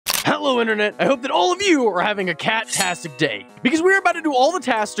Hello, Internet. I hope that all of you are having a cat-tastic day, because we're about to do all the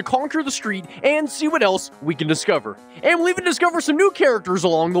tasks to conquer the street and see what else we can discover. And we'll even discover some new characters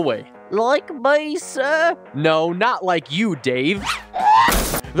along the way. Like mice, No, not like you, Dave.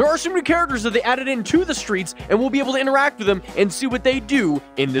 There are some new characters that they added into the streets, and we'll be able to interact with them and see what they do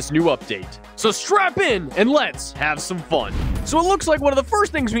in this new update. So strap in and let's have some fun. So it looks like one of the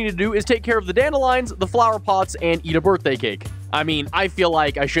first things we need to do is take care of the dandelions, the flower pots, and eat a birthday cake. I mean, I feel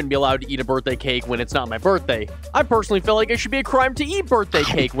like I shouldn't be allowed to eat a birthday cake when it's not my birthday. I personally feel like it should be a crime to eat birthday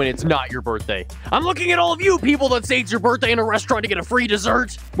cake when it's not your birthday. I'm looking at all of you people that say it's your birthday in a restaurant to get a free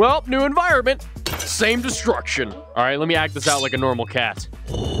dessert. Well, new environment, same destruction. All right, let me act this out like a normal cat.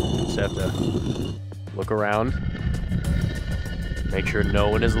 Just have to look around, make sure no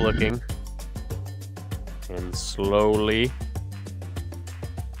one is looking, and slowly.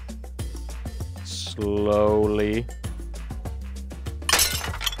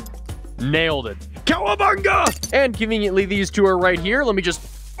 Nailed it. Cowabunga! And conveniently, these two are right here. Let me just...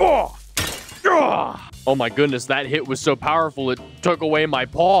 Oh my goodness, that hit was so powerful, it took away my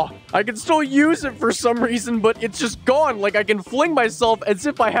paw. I can still use it for some reason, but it's just gone. Like, I can fling myself as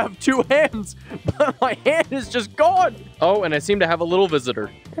if I have two hands, but my hand is just gone. Oh, and I seem to have a little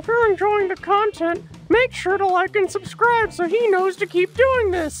visitor. If you're enjoying the content, make sure to like and subscribe so he knows to keep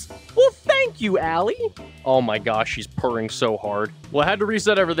doing this. Well, thank you, Allie. Oh my gosh, she's purring so hard. Well, I had to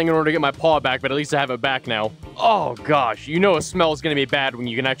reset everything in order to get my paw back, but at least I have it back now. Oh gosh, you know a smell is gonna be bad when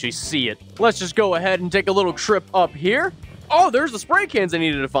you can actually see it. Let's just go ahead and take a little trip up here. Oh, there's the spray cans I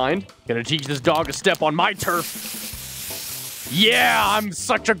needed to find. Gonna teach this dog to step on my turf. Yeah, I'm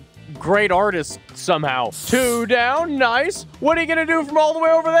such a great artist somehow. Two down, nice. What are you gonna do from all the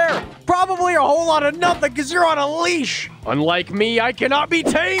way over there? Probably a whole lot of nothing, because you're on a leash. Unlike me, I cannot be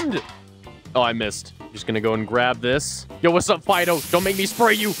tamed. Oh, I missed. Just gonna go and grab this. Yo, what's up, Fido? Don't make me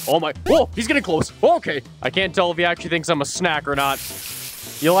spray you. Oh my, whoa, he's getting close. Okay. I can't tell if he actually thinks I'm a snack or not.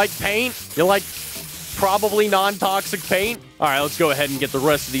 You like paint? You like probably non-toxic paint? All right, let's go ahead and get the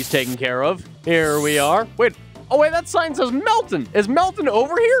rest of these taken care of. Here we are. Wait, oh wait, that sign says Melton. Is Melton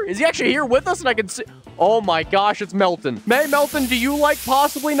over here? Is he actually here with us and I can see? Oh my gosh, it's Melton. Hey, Melton, do you like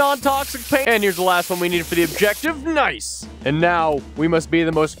possibly non-toxic paint? And here's the last one we need for the objective. Nice. And now we must be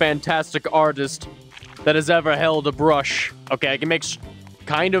the most fantastic artist that has ever held a brush. Okay, I can make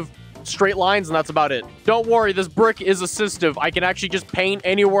kind of straight lines and that's about it. Don't worry, this brick is assistive. I can actually just paint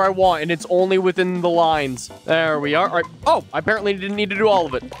anywhere I want and it's only within the lines. There we are. All right. Oh, I apparently didn't need to do all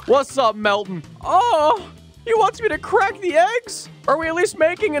of it. What's up, Melton? Oh, he wants me to crack the eggs? Are we at least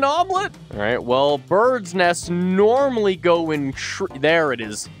making an omelet? All right, well, birds' nests normally go in there it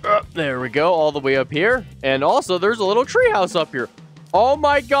is. There we go, all the way up here. And also, there's a little treehouse up here. Oh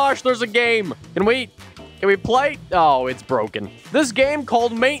my gosh, there's a game. Can we play? Oh, it's broken. This game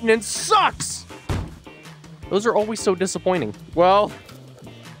called Maintenance sucks. Those are always so disappointing. Well,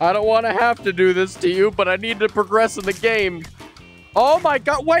 I don't want to have to do this to you, but I need to progress in the game. Oh my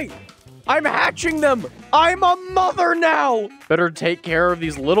god, wait. I'm hatching them. I'm a mother now. Better take care of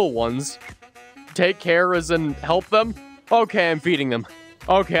these little ones. Take care as in help them? Okay, I'm feeding them.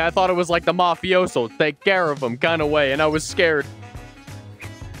 Okay, I thought it was like the mafioso, take care of them kind of way, and I was scared.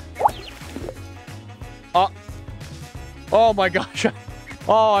 Oh my gosh.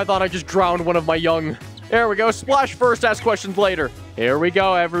 Oh, I thought I just drowned one of my young. There we go. Splash first, ask questions later. Here we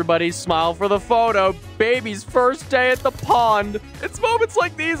go, everybody. Smile for the photo. Baby's first day at the pond. It's moments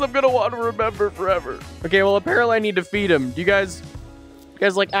like these I'm gonna want to remember forever. Okay, well, apparently I need to feed him. Do you guys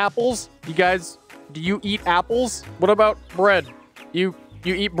like apples? Do you eat apples? What about bread? You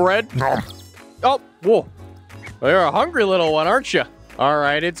eat bread? No. Oh, whoa. Well, you're a hungry little one, aren't you? All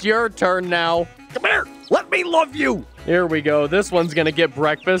right, it's your turn now. Come here. Let me love you. Here we go. This one's gonna get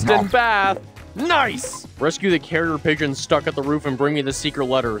breakfast and bath. Nice. Rescue the carrier pigeon stuck at the roof and bring me the secret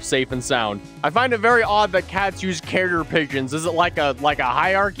letter, safe and sound. I find it very odd that cats use carrier pigeons. Is it like a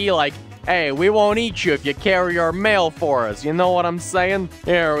hierarchy? Like, hey, we won't eat you if you carry our mail for us. You know what I'm saying?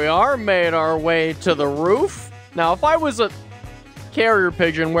 Here we are, made our way to the roof. Now, if I was a carrier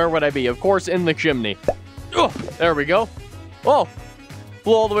pigeon, where would I be? Of course, in the chimney. Ugh, there we go. Oh,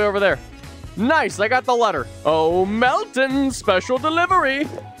 flew all the way over there. Nice, I got the letter. Oh, Melton, special delivery.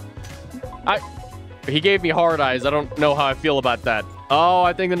 He gave me hard eyes. I don't know how I feel about that. Oh,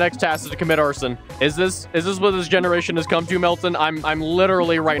 I think the next task is to commit arson. Is this what this generation has come to, Melton? I'm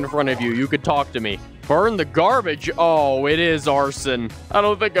literally right in front of you. You could talk to me. Burn the garbage. Oh, it is arson. I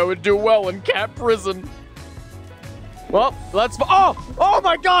don't think I would do well in cat prison. Well, oh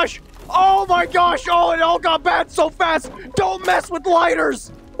my gosh. Oh my gosh. Oh, it all got bad so fast. Don't mess with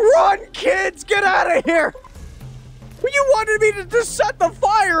lighters. Run, kids! Get out of here! You wanted me to just set the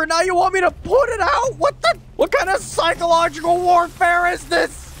fire, and now you want me to put it out? What kind of psychological warfare is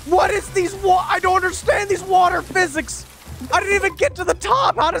this? What is these I don't understand these water physics. I didn't even get to the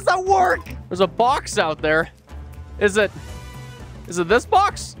top. How does that work? There's a box out there. Is it this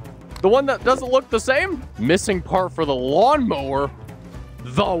box? The one that doesn't look the same? Missing part for the lawnmower?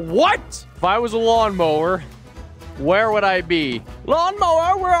 The what? If I was a lawnmower, where would I be?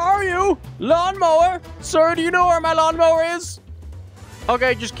 Lawnmower, where are you? Lawnmower? Sir, do you know where my lawnmower is?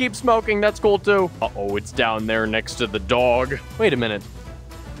 Okay, just keep smoking. That's cool, too. Uh-oh, it's down there next to the dog. Wait a minute.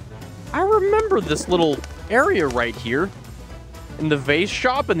 I remember this little area right here. In the vase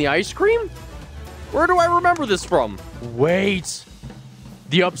shop and the ice cream? Where do I remember this from? Wait.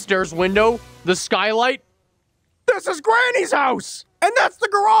 The upstairs window? The skylight? This is Granny's house! And that's the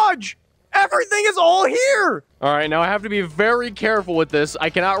garage! Everything is all here! Alright, now I have to be very careful with this. I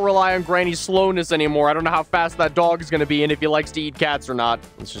cannot rely on Granny's slowness anymore. I don't know how fast that dog is going to be and if he likes to eat cats or not.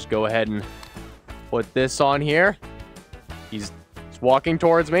 Let's just go ahead and put this on here. He's walking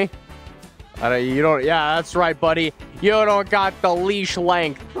towards me. Yeah, that's right, buddy. You don't got the leash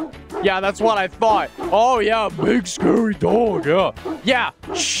length. Yeah, that's what I thought. Oh, yeah, big scary dog, yeah. Yeah,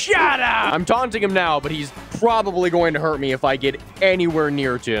 shut up! I'm taunting him now, but he's probably going to hurt me if I get anywhere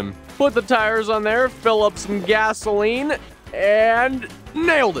near to him. Put the tires on there, fill up some gasoline, and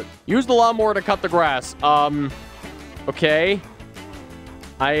nailed it. Use the lawnmower to cut the grass. Okay.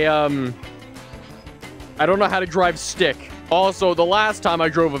 I don't know how to drive stick. Also, the last time I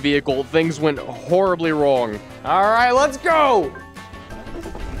drove a vehicle, things went horribly wrong. All right, let's go!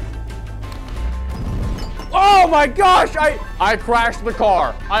 Oh my gosh, I crashed the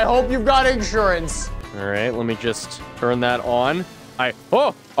car. I hope you've got insurance. All right, let me just turn that on.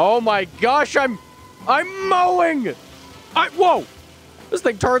 Oh my gosh, I'm mowing. Whoa, this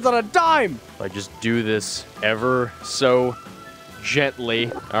thing turns on a dime. If I just do this ever so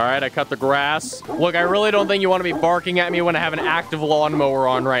gently. All right, I cut the grass. Look, I really don't think you want to be barking at me when I have an active lawnmower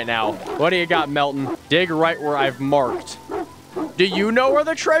on right now. What do you got, Melton? Dig right where I've marked. Do you know where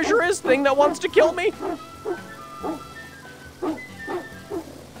the treasure is, thing that wants to kill me?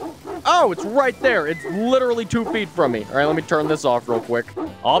 Oh, it's right there. It's literally 2 feet from me. All right, let me turn this off real quick.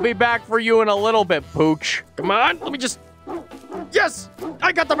 I'll be back for you in a little bit, Pooch. Come on, let me just... Yes!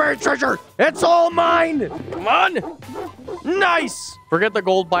 I got the buried treasure! It's all mine! Come on! Nice! Forget the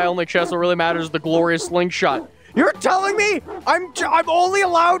gold buy only chest. What really matters is the glorious slingshot. You're telling me I'm only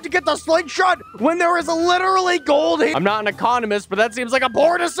allowed to get the slingshot when there is literally gold here? I'm not an economist, but that seems like a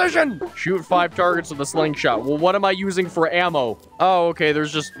poor decision. Shoot 5 targets with the slingshot. Well, what am I using for ammo? Oh, okay,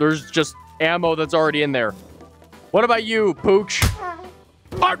 there's just ammo that's already in there. What about you, Pooch?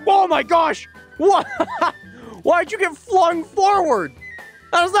 Oh my gosh! What? Why'd you get flung forward?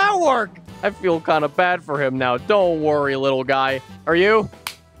 How does that work? I feel kind of bad for him now. Don't worry, little guy. Are you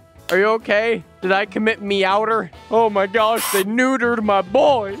okay? Did I commit meowder? Oh my gosh, they neutered my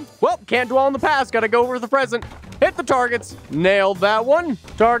boy. Well, can't dwell on the past. Gotta go over the present. Hit the targets. Nailed that one.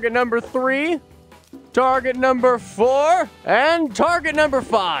 Target number 3. Target number 4. And target number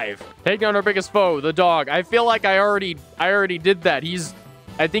 5. Take down our biggest foe, the dog. I feel like I already did that.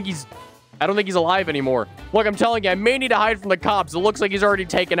 I don't think he's alive anymore. Look, I'm telling you, I may need to hide from the cops. It looks like he's already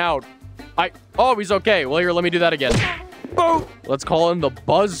taken out. Oh, he's okay. Well, here, let me do that again. Boom. Let's call him the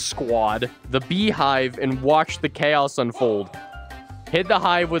Buzz Squad, the Beehive, and watch the chaos unfold. Hit the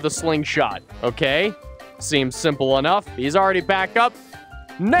hive with a slingshot, okay? Seems simple enough. He's already back up.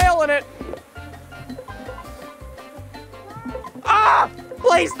 Nailing it. Ah!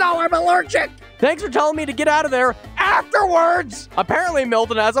 Please, no, I'm allergic. Thanks for telling me to get out of there afterwards. Apparently,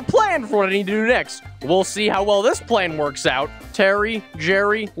 Milton has a plan for what I need to do next. We'll see how well this plan works out. Terry,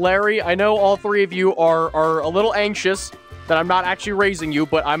 Jerry, Larry, I know all 3 of you are a little anxious that I'm not actually raising you,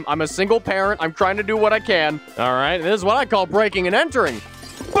 but I'm a single parent. I'm trying to do what I can. All right, this is what I call breaking and entering.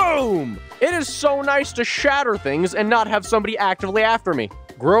 Boom! It is so nice to shatter things and not have somebody actively after me.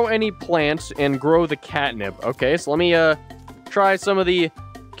 Grow any plant and grow the catnip. Okay, so let me try some of the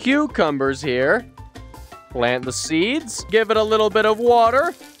cucumbers here. Plant the seeds. Give it a little bit of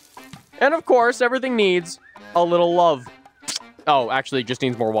water. And of course, everything needs a little love. Oh, actually, it just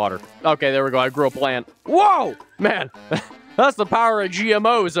needs more water. Okay, there we go. I grew a plant. Whoa! Man, that's the power of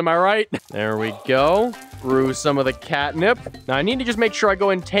GMOs, am I right? There we go. Grew some of the catnip. Now, I need to just make sure I go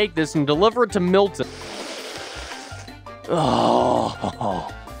and take this and deliver it to Milton.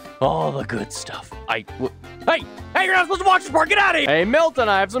 Oh, all the good stuff. Hey, you're not supposed to watch this part. Get out of here. Hey, Milton,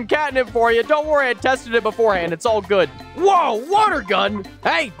 I have some catnip for you. Don't worry, I tested it beforehand. It's all good. Whoa, water gun.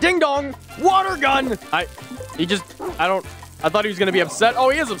 Hey, ding dong, water gun. I thought he was going to be upset. Oh,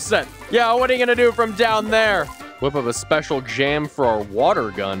 he is upset. Yeah, what are you going to do from down there? Whip up a special jam for our water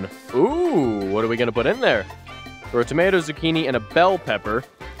gun. Ooh, what are we gonna put in there? Throw a tomato, zucchini, and a bell pepper.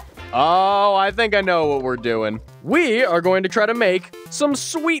 Oh, I think I know what we're doing. We are going to try to make some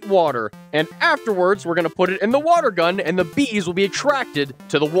sweet water, and afterwards we're gonna put it in the water gun, and the bees will be attracted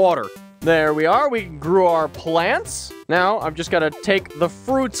to the water. There we are, we grew our plants. Now, I've just gotta take the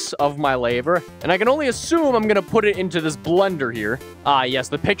fruits of my labor, and I can only assume I'm gonna put it into this blender here. Ah, yes,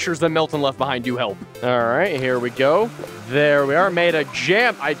 the pictures that Milton left behind do help. All right, here we go. There we are, made a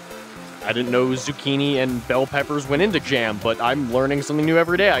jam. I didn't know zucchini and bell peppers went into jam, but I'm learning something new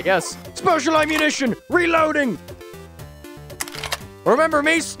every day, I guess. Special ammunition, reloading. Remember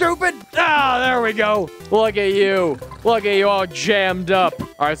me, stupid? Ah, there we go. Look at you. Look at you all jammed up.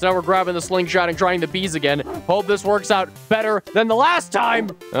 All right, so now we're grabbing the slingshot and trying the bees again. Hope this works out better than the last time.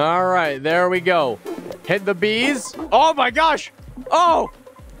 All right, there we go. Hit the bees. Oh my gosh. Oh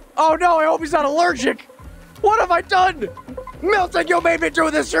no, I hope he's not allergic. What have I done? Milton, you made me do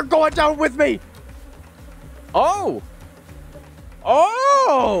this. You're going down with me. Oh.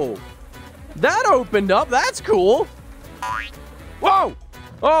 That opened up. That's cool. Whoa!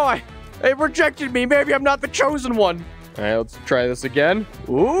 Oh, it rejected me. Maybe I'm not the chosen one. All right, let's try this again.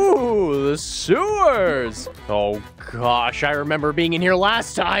 Ooh, the sewers. Oh, gosh, I remember being in here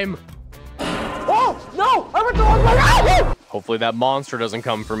last time. Oh, no! I went the wrong way! Hopefully that monster doesn't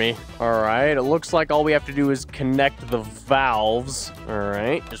come for me. All right, it looks like all we have to do is connect the valves. All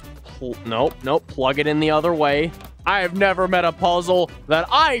right, just nope, plug it in the other way. I have never met a puzzle that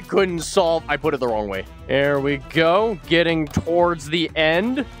I couldn't solve. I put it the wrong way. There we go. Getting towards the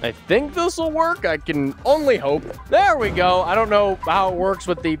end. I think this will work. I can only hope. There we go. I don't know how it works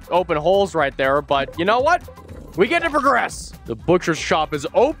with the open holes right there, but you know what? We get to progress. The butcher's shop is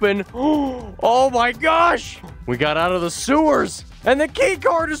open. Oh my gosh. We got out of the sewers. And the key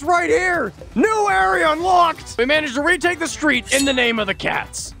card is right here. New area unlocked. We managed to retake the street in the name of the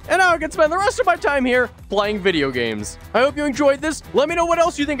cats. And now I can spend the rest of my time here playing video games. I hope you enjoyed this. Let me know what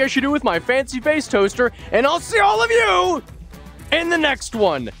else you think I should do with my fancy face toaster. And I'll see all of you in the next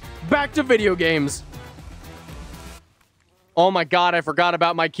one. Back to video games. Oh my God, I forgot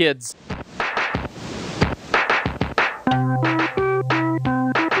about my kids.